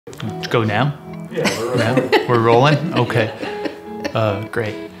Go now? Yeah, we're rolling. Yeah, we're rolling? Okay.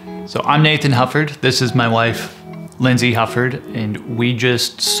 Great. So I'm Nathan Hufford. This is my wife, Lindsay Hufford, and we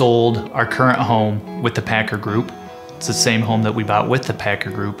just sold our current home with the Packer Group. It's the same home that we bought with the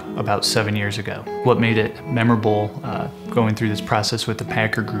Packer Group about 7 years ago. What made it memorable going through this process with the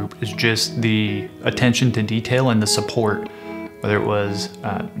Packer Group is just the attention to detail and the support. Whether it was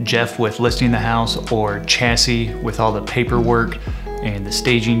Jeff with listing the house, or Chassis with all the paperwork and the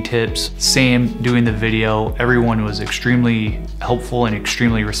staging tips, Sam doing the video, everyone was extremely helpful and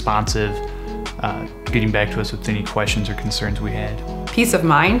extremely responsive, getting back to us with any questions or concerns we had. Peace of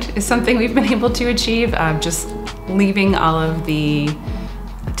mind is something we've been able to achieve, just leaving all of the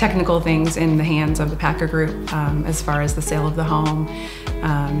technical things in the hands of the Packer Group as far as the sale of the home,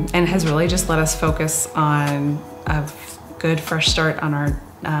 and has really just let us focus on a good fresh start on our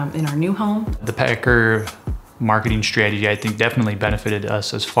in our new home. The Packer marketing strategy, I think, definitely benefited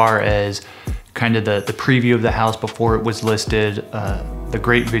us as far as kind of the preview of the house before it was listed, the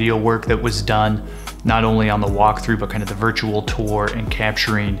great video work that was done, not only on the walkthrough, but kind of the virtual tour and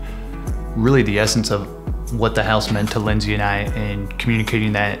capturing really the essence of what the house meant to Lindsay and I, and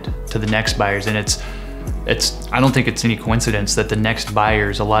communicating that to the next buyers. And I don't think it's any coincidence that the next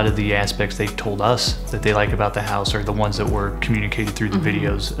buyers, a lot of the aspects they've told us that they like about the house are the ones that were communicated through the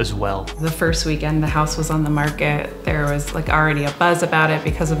videos as well. The first weekend the house was on the market, there was like already a buzz about it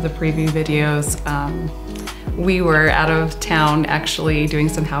because of the preview videos. We were out of town actually doing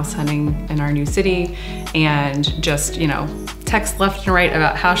some house hunting in our new city, and just, you know, text left and right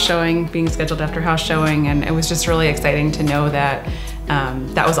about house showing, being scheduled after house showing, and it was just really exciting to know that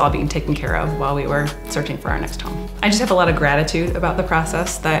that was all being taken care of while we were searching for our next home. I just have a lot of gratitude about the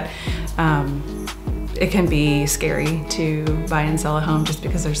process, that it can be scary to buy and sell a home just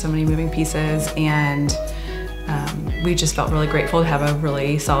because there's so many moving pieces, and we just felt really grateful to have a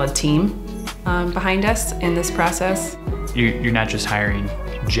really solid team behind us in this process. You're not just hiring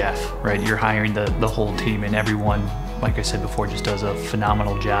Jeff, right? You're hiring the whole team, and everyone, like I said before, just does a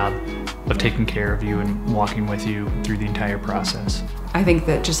phenomenal job of taking care of you and walking with you through the entire process. I think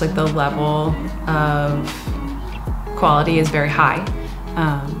that just like the level of quality is very high,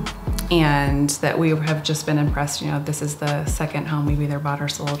 and that we have just been impressed. You know, this is the second home we've either bought or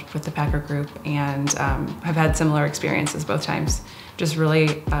sold with the Packer Group, and have had similar experiences both times. Just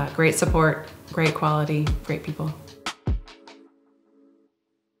really great support, great quality, great people.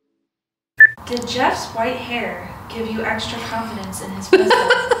 Did Jeff's white hair give you extra confidence in his wisdom?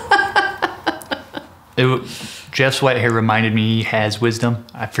 Jeff's white hair reminded me he has wisdom.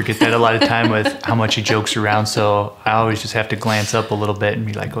 I forget that a lot of time with how much he jokes around, so I always just have to glance up a little bit and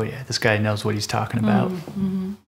be like, oh yeah, this guy knows what he's talking about.